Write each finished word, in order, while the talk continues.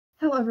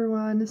Hello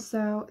everyone,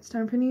 so it's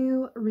time for a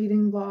new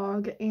reading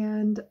vlog,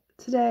 and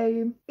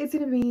today it's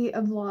going to be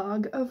a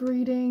vlog of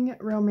reading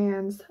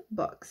romance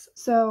books.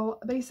 So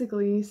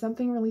basically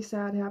something really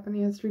sad happened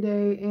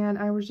yesterday and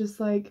I was just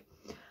like,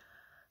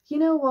 you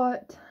know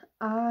what,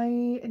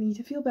 I need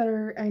to feel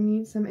better, I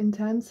need some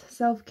intense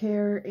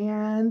self-care,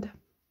 and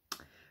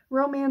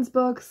romance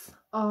books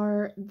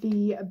are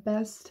the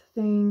best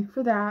thing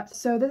for that.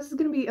 So this is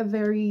going to be a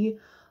very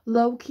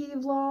low-key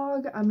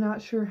vlog. I'm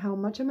not sure how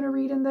much I'm going to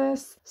read in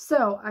this.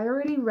 So I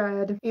already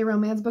read a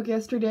romance book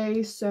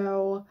yesterday,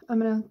 so I'm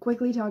going to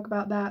quickly talk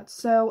about that.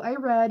 So I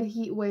read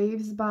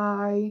Heatwaves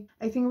by,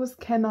 I think it was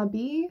Kema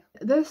B.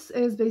 This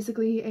is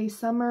basically a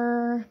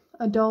summer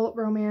adult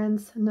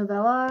romance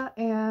novella,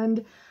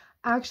 and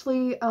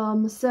actually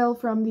Sil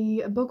from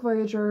the Book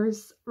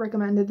Voyagers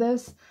recommended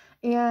this.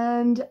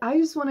 And I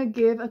just want to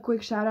give a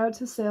quick shout out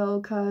to Sil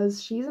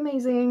because she's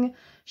amazing.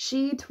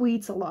 She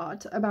tweets a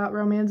lot about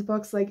romance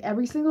books, like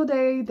every single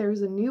day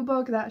there's a new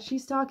book that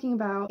she's talking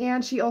about.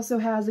 And she also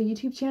has a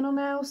YouTube channel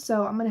now,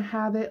 so I'm going to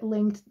have it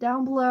linked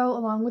down below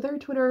along with her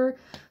Twitter.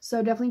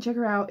 So definitely check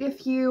her out.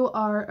 If you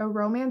are a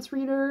romance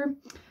reader,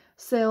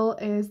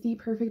 Sil is the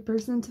perfect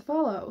person to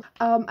follow.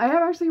 I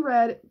have actually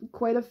read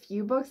quite a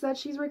few books that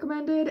she's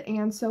recommended,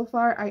 and so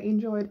far I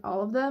enjoyed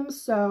all of them,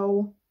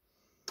 so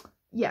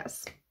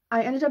yes.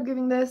 I ended up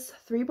giving this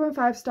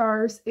 3.5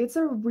 stars. It's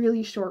a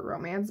really short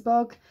romance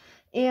book,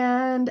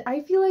 and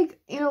I feel like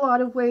in a lot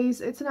of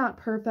ways it's not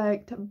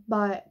perfect,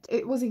 but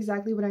it was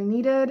exactly what I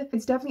needed.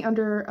 It's definitely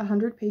under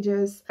 100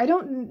 pages. I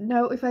don't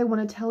know if I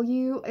want to tell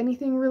you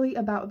anything really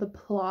about the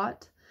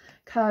plot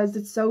because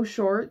it's so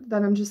short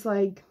that I'm just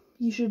like,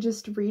 you should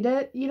just read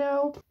it, you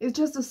know? It's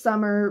just a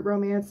summer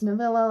romance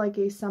novella, like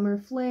a summer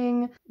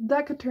fling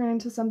that could turn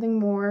into something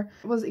more.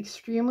 It was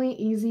extremely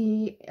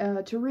easy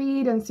to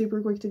read and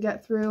super quick to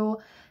get through,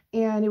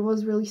 and it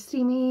was really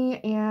steamy,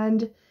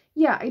 and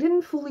yeah, I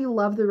didn't fully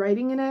love the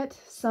writing in it.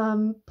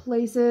 Some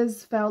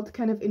places felt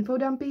kind of info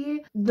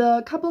dumpy.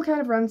 The couple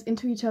kind of runs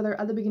into each other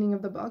at the beginning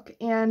of the book,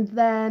 and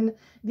then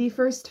the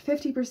first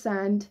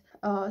 50%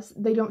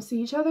 they don't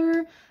see each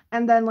other,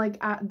 and then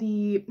like at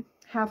the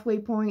halfway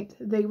point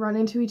they run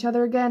into each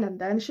other again, and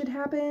then shit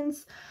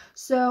happens.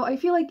 So I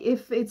feel like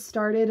if it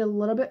started a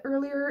little bit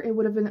earlier it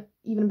would have been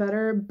even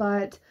better,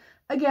 but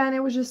again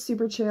it was just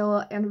super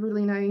chill and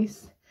really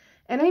nice.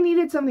 And I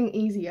needed something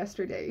easy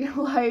yesterday.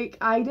 Like,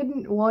 I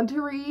didn't want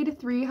to read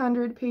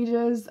 300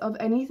 pages of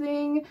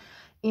anything,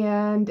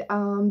 and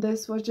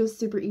this was just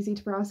super easy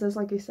to process,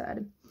 like I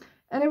said.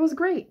 And it was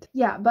great.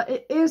 Yeah, but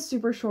it is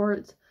super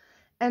short,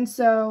 and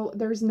so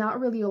there's not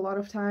really a lot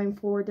of time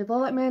for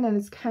development, and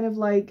it's kind of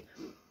like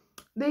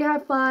they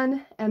have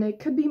fun, and it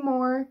could be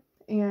more,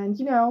 and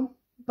you know,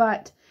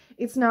 but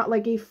it's not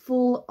like a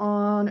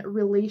full-on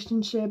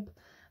relationship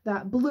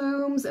that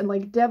blooms and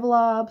like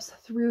develops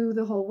through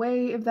the whole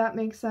way, if that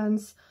makes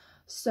sense.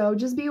 So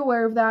just be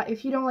aware of that.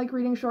 If you don't like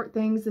reading short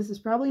things, this is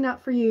probably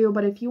not for you,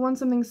 but if you want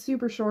something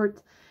super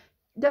short,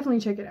 definitely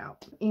check it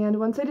out. And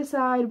once I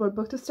decide what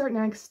book to start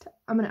next,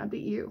 I'm gonna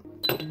update you.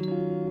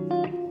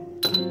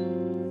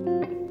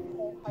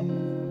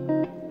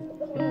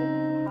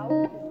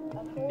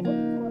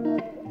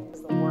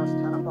 Is the worst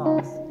kind of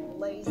boss.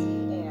 Lazy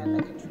and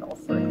a control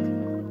freak.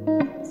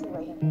 See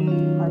what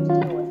hard to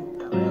deal with.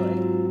 Not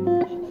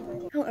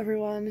really. Hello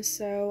everyone,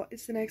 so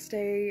it's the next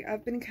day.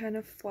 I've been kind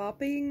of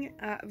flopping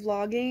at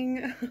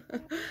vlogging,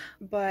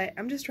 but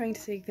I'm just trying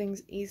to take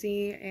things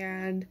easy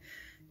and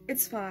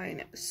it's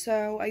fine.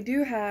 So I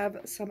do have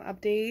some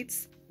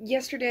updates.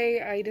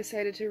 Yesterday I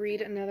decided to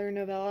read another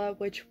novella,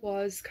 which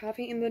was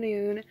Coffee in the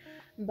Noon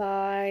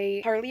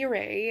by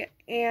Harleigh,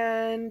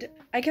 and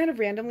I kind of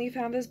randomly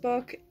found this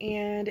book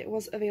and it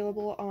was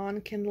available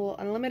on Kindle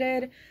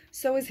Unlimited.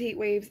 So is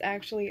Heatwaves,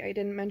 actually. I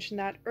didn't mention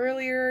that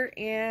earlier,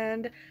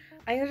 and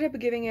I ended up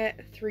giving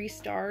it 3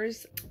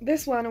 stars.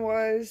 This one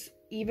was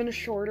even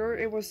shorter.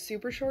 It was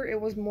super short. It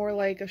was more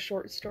like a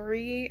short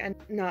story and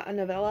not a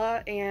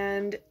novella,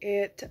 and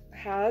it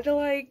had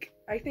like,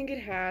 I think it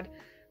had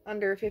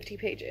under 50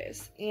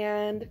 pages.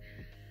 And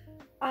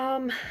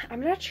I'm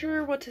not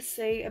sure what to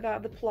say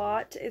about the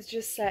plot. It's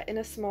just set in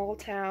a small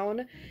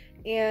town,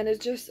 and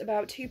it's just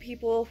about 2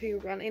 people who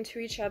run into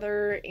each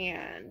other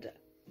and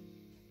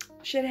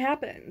shit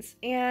happens.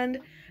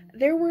 And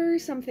there were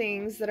some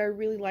things that I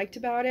really liked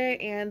about it,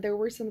 and there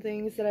were some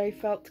things that I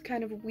felt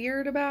kind of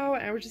weird about,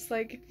 and I was just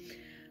like,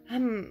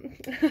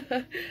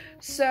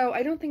 So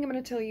I don't think I'm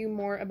gonna tell you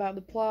more about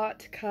the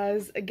plot,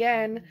 because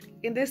again,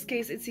 in this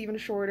case it's even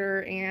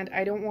shorter and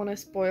I don't want to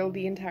spoil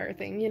the entire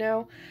thing, you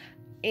know?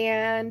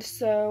 And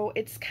so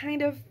it's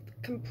kind of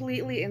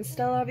completely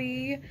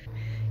insta-lovey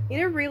in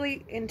a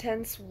really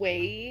intense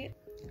way.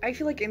 I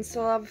feel like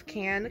insta-love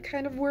can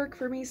kind of work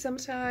for me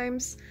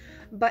sometimes,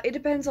 but it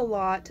depends a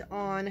lot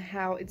on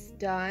how it's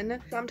done.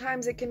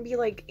 Sometimes it can be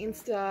like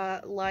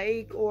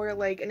insta-like or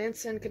like an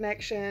instant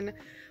connection,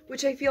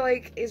 which I feel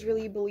like is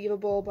really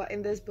believable, but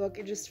in this book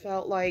it just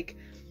felt like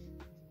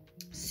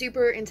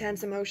super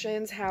intense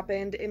emotions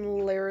happened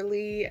in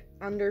literally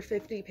under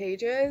 50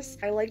 pages.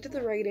 I liked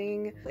the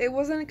writing. It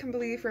wasn't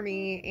completely for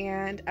me,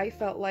 and I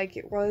felt like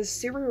it was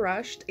super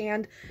rushed,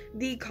 and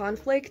the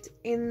conflict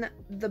in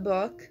the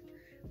book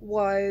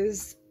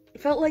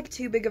felt like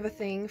too big of a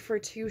thing for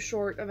too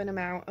short of an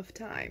amount of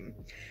time.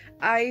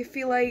 I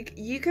feel like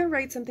you can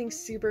write something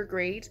super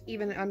great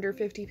even under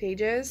 50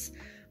 pages,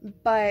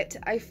 but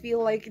I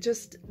feel like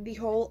just the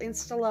whole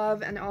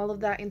insta-love and all of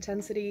that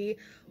intensity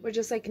was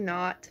just like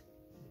not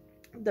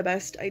the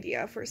best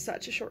idea for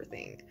such a short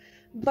thing.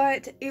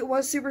 But it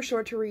was super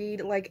short to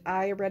read. Like,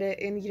 I read it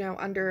in,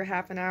 under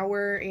half an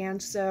hour, and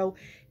so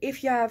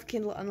if you have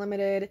Kindle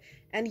Unlimited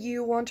and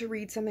you want to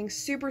read something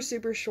super,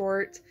 super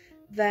short,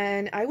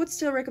 then I would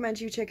still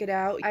recommend you check it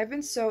out. I've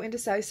been so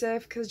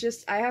indecisive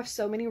because I have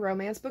so many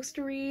romance books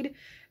to read,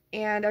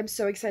 and I'm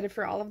so excited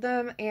for all of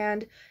them,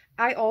 and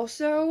I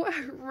also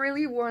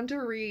really want to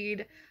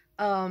read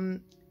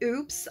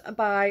Oops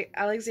by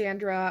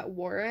Alexandra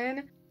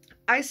Warren.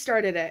 I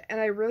started it and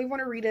I really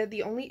want to read it.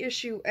 The only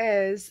issue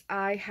is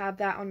I have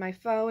that on my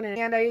phone,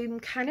 and I'm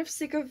kind of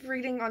sick of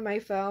reading on my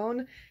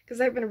phone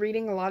because I've been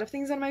reading a lot of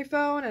things on my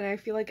phone and I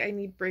feel like I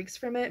need breaks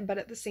from it, but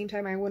at the same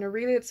time I want to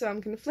read it, so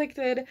I'm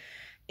conflicted.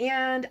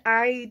 And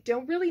I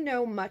don't really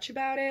know much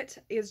about it.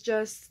 It's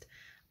just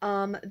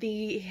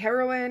the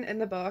heroine in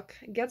the book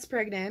gets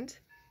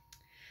pregnant,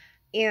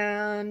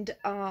 and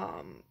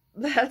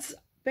that's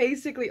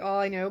basically all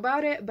I know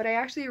about it. But I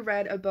actually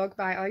read a book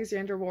by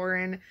Alexandra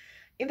Warren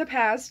in the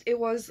past. It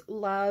was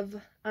Love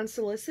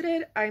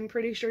Unsolicited, I'm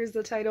pretty sure is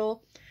the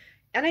title,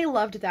 and I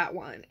loved that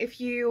one.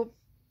 If you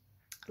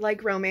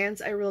like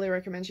romance, I really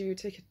recommend you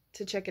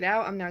to check it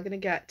out. I'm not gonna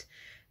get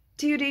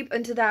too deep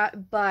into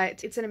that,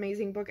 but it's an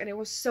amazing book and it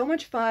was so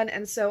much fun,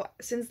 and so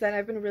since then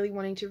I've been really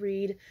wanting to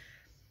read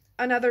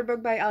another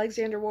book by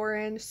Alexandra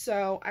Warren,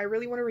 so I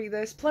really want to read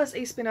this. Plus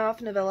a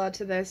spin-off novella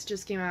to this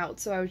just came out,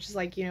 so I was just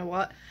like, you know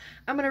what,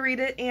 I'm gonna read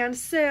it. And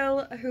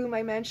Sil, whom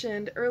I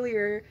mentioned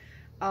earlier,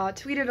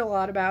 tweeted a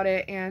lot about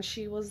it, and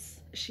she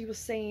was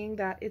saying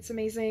that it's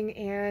amazing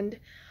and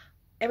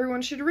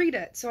everyone should read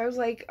it. So I was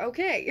like,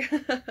 okay.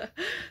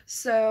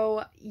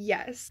 So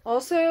yes.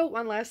 Also,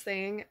 one last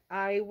thing,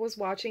 I was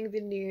watching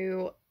the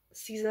new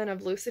season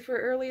of Lucifer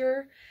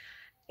earlier,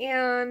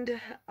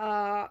 and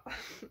I'm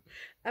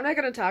not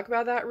gonna talk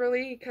about that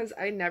really because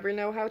I never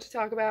know how to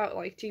talk about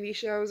like TV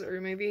shows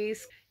or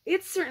movies.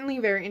 It's certainly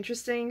very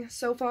interesting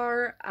so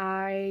far.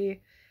 I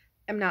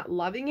am not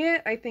loving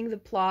it. I think the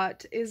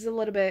plot is a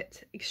little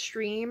bit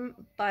extreme,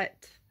 but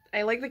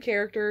I like the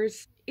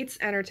characters. It's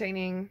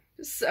entertaining.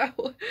 So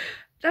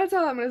that's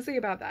all I'm gonna say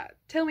about that.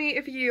 Tell me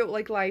if you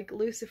like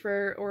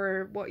Lucifer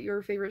or what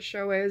your favorite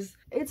show is.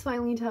 It's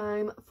finally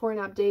time for an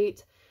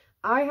update.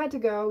 I had to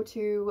go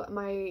to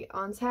my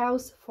aunt's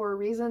house for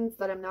reasons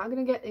that I'm not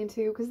gonna get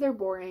into because they're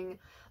boring,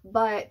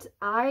 but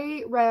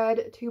I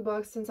read 2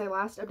 books since I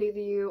last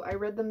updated you. I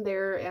read them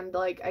there, and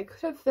I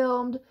could have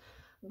filmed,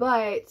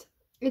 but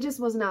it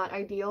just was not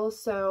ideal,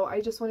 so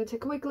I just wanted to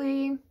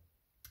quickly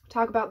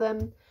talk about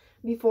them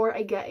before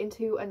I get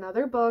into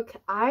another book.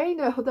 I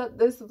know that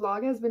this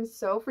vlog has been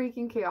so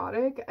freaking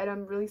chaotic, and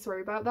I'm really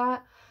sorry about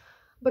that,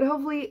 but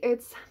hopefully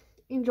it's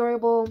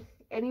enjoyable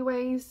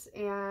anyways.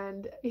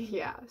 And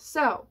yeah,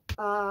 so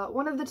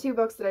one of the 2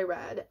 books that I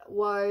read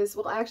was,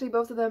 well, actually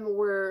both of them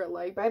were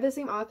by the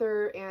same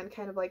author and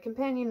kind of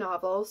companion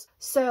novels.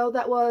 So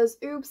that was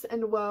Oops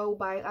and Woe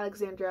by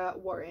Alexandra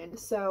Warren.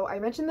 So I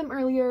mentioned them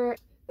earlier.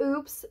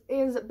 Oops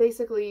is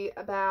basically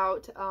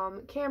about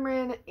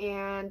Cameron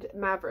and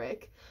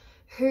Maverick,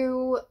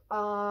 who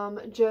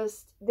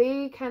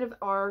they kind of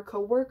are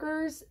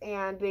co-workers,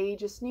 and they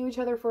just knew each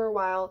other for a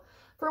while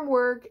from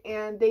work,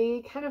 and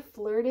they kind of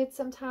flirted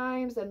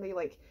sometimes, and they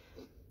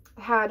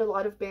had a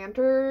lot of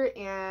banter,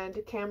 and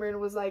Cameron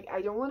was like,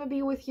 I don't want to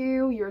be with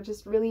you, you're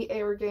just really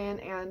arrogant,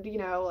 and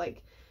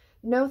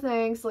no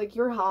thanks,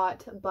 you're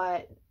hot,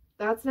 but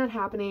that's not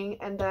happening.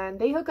 And then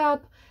they hook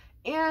up,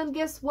 and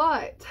guess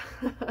what?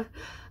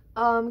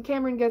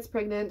 Cameron gets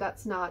pregnant.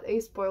 That's not a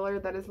spoiler.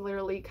 That is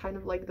literally kind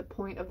of the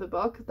point of the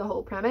book, the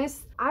whole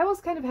premise. I was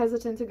kind of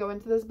hesitant to go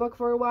into this book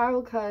for a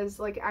while because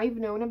I've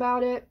known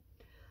about it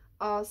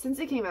since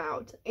it came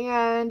out,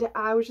 and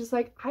I was just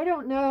like, I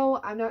don't know,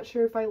 I'm not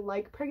sure if I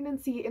like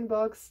pregnancy in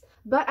books,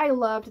 but I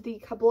loved the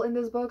couple in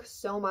this book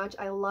so much.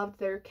 I loved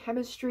their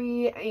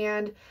chemistry,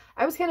 and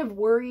I was kind of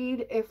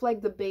worried if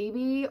the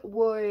baby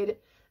would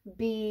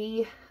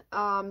be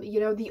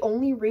the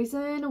only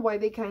reason why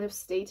they kind of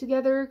stay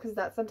together, because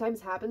that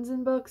sometimes happens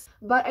in books.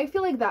 But I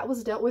feel like that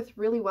was dealt with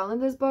really well in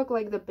this book.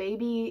 The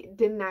baby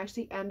didn't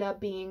actually end up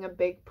being a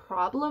big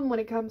problem when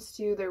it comes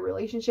to their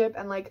relationship,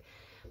 and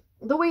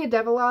the way it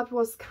developed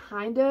was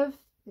kind of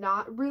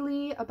not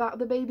really about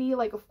the baby.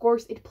 Of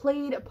course it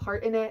played a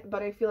part in it,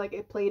 but I feel like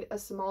it played a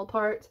small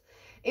part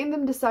in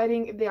them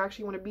deciding if they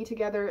actually want to be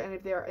together and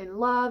if they're in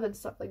love and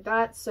stuff like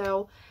that.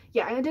 So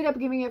yeah, I ended up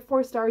giving it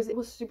 4 stars. It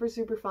was super,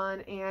 super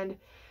fun, and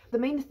the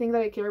main thing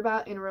that I care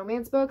about in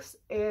romance books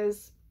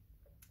is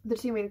the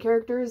 2 main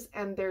characters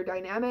and their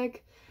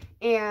dynamic.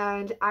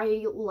 and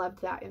I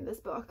loved that in this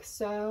book.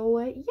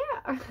 So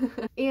yeah.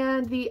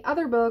 And the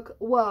other book,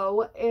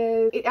 Whoa,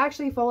 it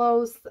actually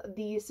follows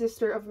the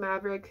sister of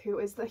Maverick, who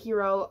is the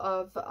hero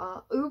of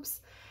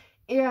Oops.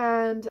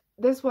 And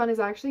this one is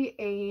actually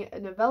a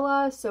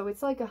novella, so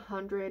it's like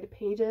 100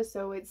 pages,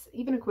 so it's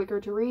even quicker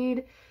to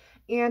read.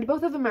 And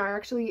both of them are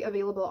actually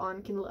available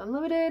on Kindle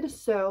Unlimited,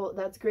 so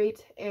that's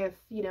great if,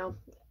 you know,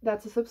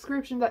 that's a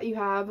subscription that you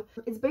have.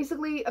 It's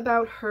basically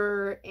about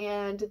her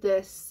and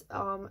this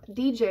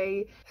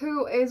DJ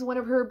who is one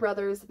of her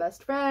brother's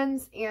best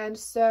friends. And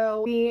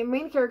so the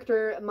main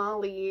character,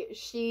 Molly,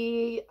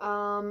 she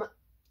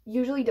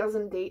usually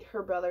doesn't date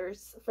her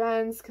brother's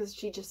friends because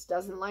she just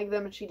doesn't like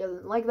them and she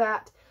doesn't like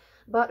that.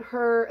 But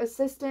her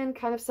assistant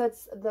kind of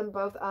sets them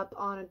both up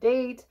on a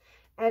date,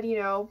 and you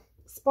know,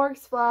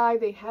 sparks fly,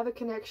 they have a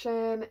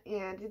connection,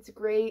 and it's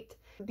great.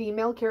 The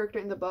male character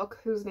in the book,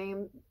 whose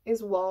name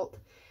is Walt,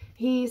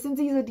 since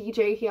he's a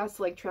DJ, he has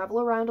to like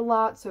travel around a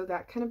lot, so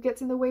that kind of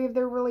gets in the way of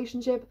their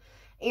relationship.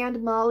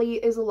 And Molly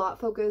is a lot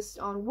focused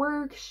on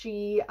work.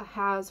 She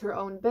has her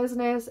own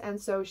business,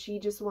 and so she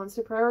just wants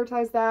to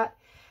prioritize that.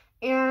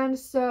 And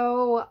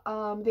so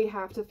they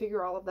have to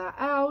figure all of that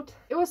out.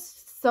 It was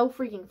so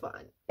freaking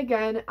fun.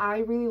 Again, I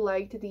really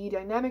liked the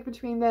dynamic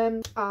between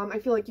them. I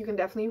feel like you can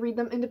definitely read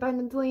them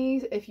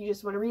independently if you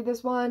just want to read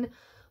this one.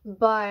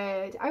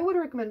 But I would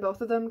recommend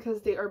both of them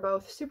because they are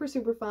both super,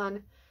 super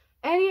fun.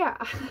 And yeah,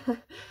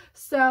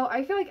 so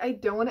I feel like I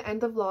don't want to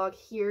end the vlog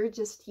here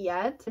just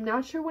yet. I'm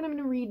not sure what I'm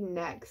going to read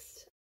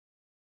next.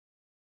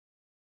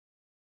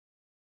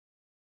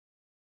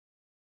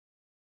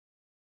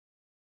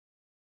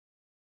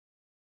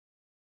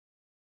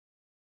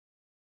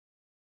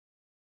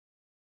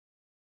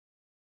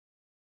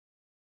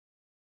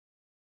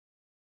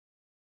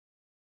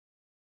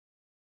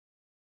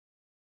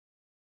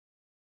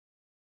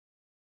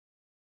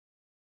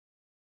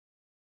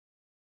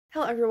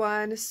 Hello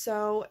everyone,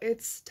 so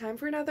it's time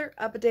for another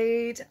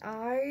update.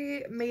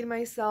 I made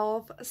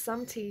myself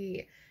some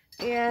tea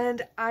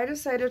and I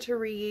decided to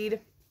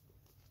read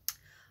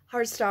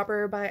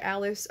Heartstopper by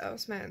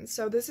Oseman.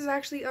 So this is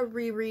actually a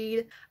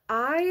reread.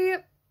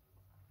 I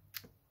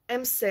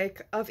am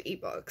sick of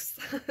ebooks.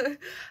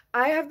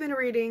 I have been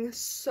reading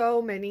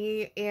so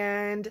many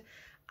and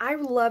I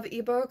love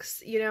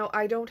ebooks. You know,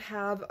 I don't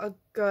have a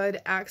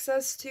good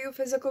access to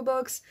physical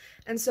books,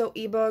 and so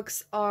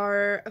ebooks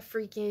are a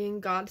freaking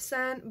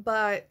godsend,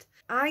 but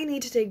I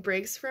need to take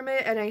breaks from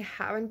it, and I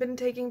haven't been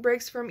taking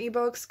breaks from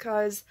ebooks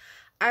because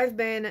I've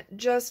been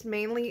just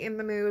mainly in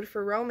the mood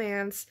for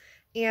romance,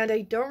 and I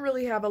don't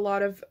really have a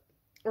lot of,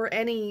 or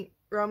any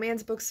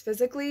romance books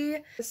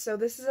physically. So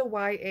this is a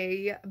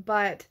YA,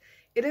 but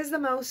it is the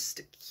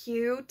most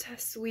cute,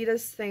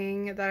 sweetest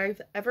thing that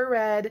I've ever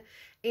read,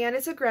 and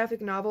it's a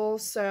graphic novel,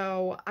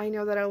 so I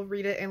know that I'll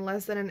read it in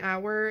less than an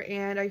hour,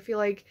 and I feel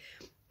like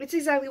it's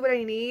exactly what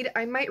I need.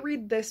 I might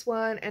read this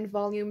one and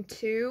volume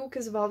 2,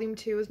 because volume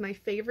 2 is my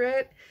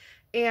favorite,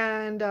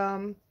 and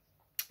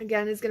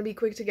again, it's gonna be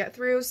quick to get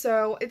through,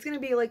 so it's gonna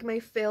be like my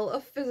fill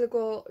of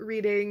physical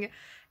reading.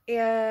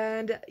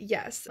 And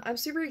yes, I'm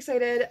super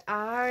excited.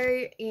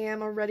 I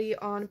am already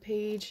on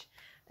page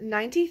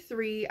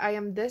 93. I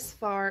am this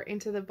far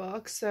into the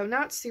book, so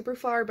not super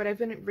far, but I've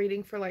been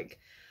reading for like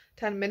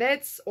 10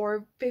 minutes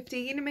or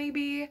 15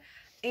 maybe,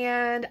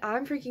 and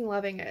I'm freaking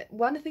loving it.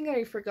 One thing that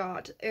I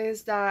forgot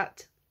is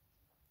that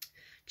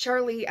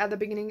Charlie at the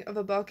beginning of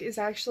the book is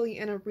actually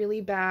in a really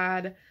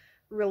bad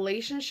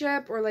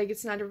relationship, or like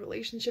it's not a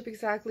relationship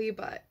exactly,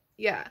 but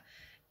yeah.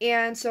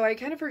 And so I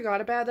kind of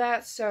forgot about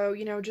that, so,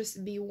 you know,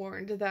 just be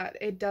warned that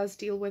it does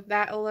deal with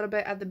that a little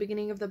bit at the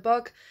beginning of the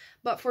book,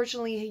 but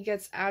fortunately he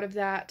gets out of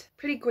that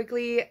pretty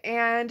quickly.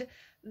 And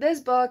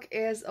this book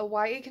is a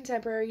YA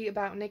contemporary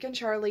about Nick and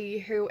Charlie,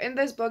 who in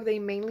this book they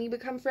mainly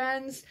become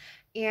friends,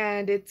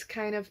 and it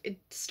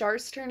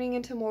starts turning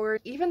into more,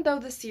 even though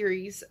the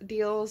series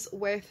deals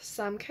with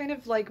some kind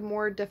of like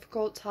more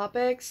difficult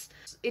topics,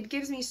 it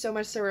gives me so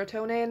much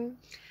serotonin,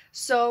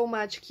 so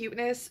much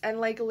cuteness, and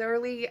like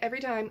literally every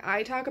time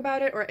I talk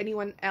about it or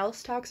anyone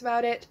else talks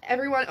about it,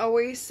 everyone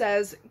always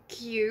says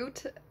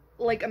cute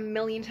like a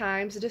million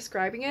times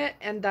describing it,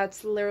 and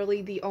that's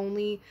literally the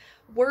only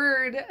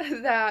word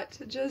that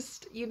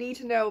just you need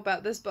to know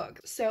about this book.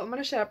 So I'm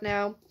gonna shut up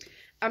now.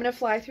 I'm gonna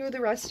fly through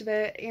the rest of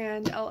it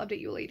and I'll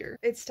update you later.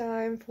 It's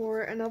time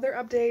for another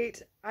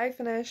update. I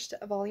finished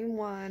volume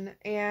 1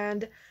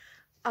 and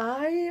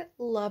I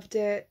loved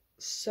it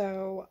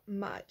so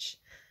much.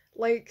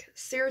 Like,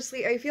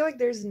 seriously, I feel like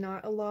there's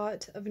not a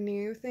lot of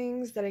new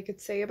things that I could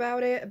say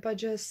about it, but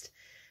just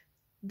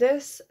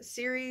this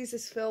series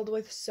is filled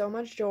with so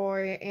much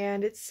joy,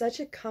 and it's such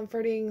a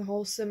comforting,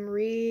 wholesome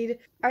read.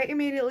 I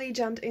immediately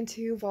jumped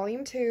into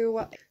volume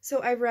 2,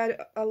 so I've read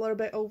a little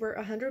bit over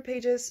 100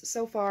 pages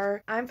so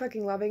far. I'm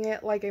fucking loving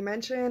it. Like I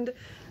mentioned,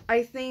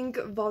 I think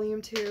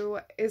volume 2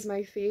 is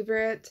my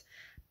favorite.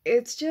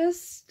 It's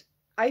just,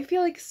 I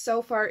feel like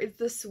so far it's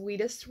the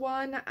sweetest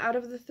one out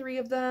of the 3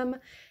 of them,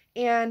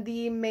 and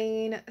the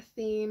main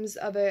themes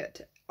of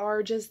it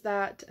are just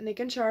that Nick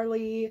and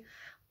Charlie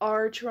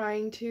are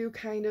trying to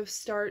kind of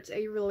start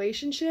a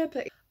relationship.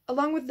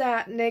 Along with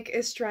that, Nick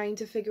is trying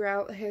to figure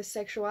out his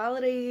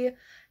sexuality,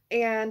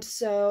 and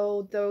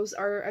so those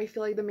are, I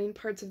feel like, the main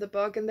parts of the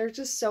book, and there's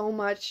just so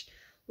much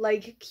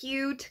like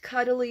cute,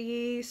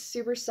 cuddly,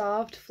 super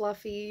soft,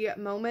 fluffy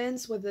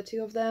moments with the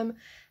two of them,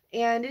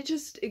 and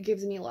it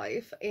gives me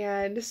life.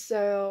 And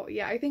so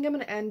yeah, I think I'm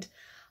gonna end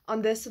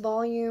on this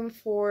volume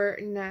for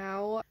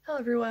now. Hello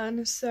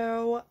everyone,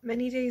 so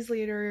many days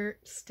later,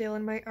 still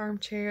in my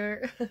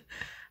armchair.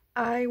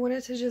 I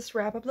wanted to just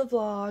wrap up the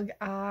vlog.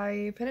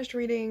 I finished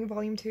reading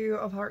volume 2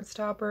 of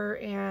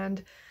Heartstopper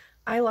and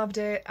I loved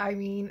it. I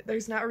mean,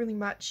 there's not really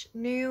much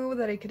new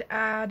that I could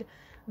add,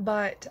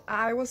 but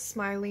I was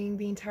smiling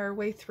the entire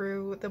way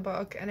through the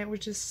book and it was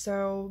just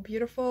so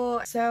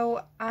beautiful.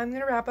 So I'm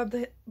gonna wrap up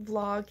the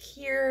vlog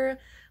here.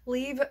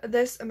 Leave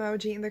this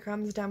emoji in the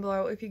comments down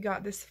below if you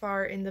got this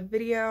far in the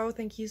video.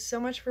 Thank you so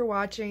much for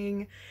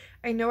watching.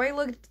 I know I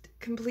looked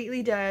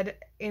completely dead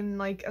in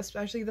like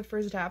especially the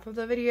first half of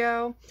the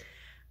video.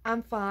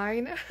 I'm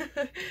fine.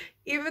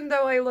 Even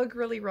though I look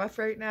really rough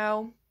right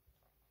now,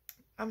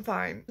 I'm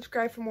fine.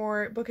 Subscribe for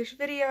more bookish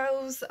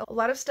videos. A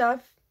lot of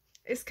stuff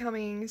is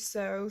coming,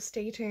 so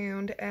stay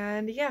tuned.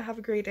 And yeah, have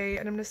a great day,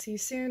 and I'm gonna see you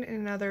soon in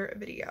another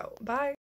video. Bye!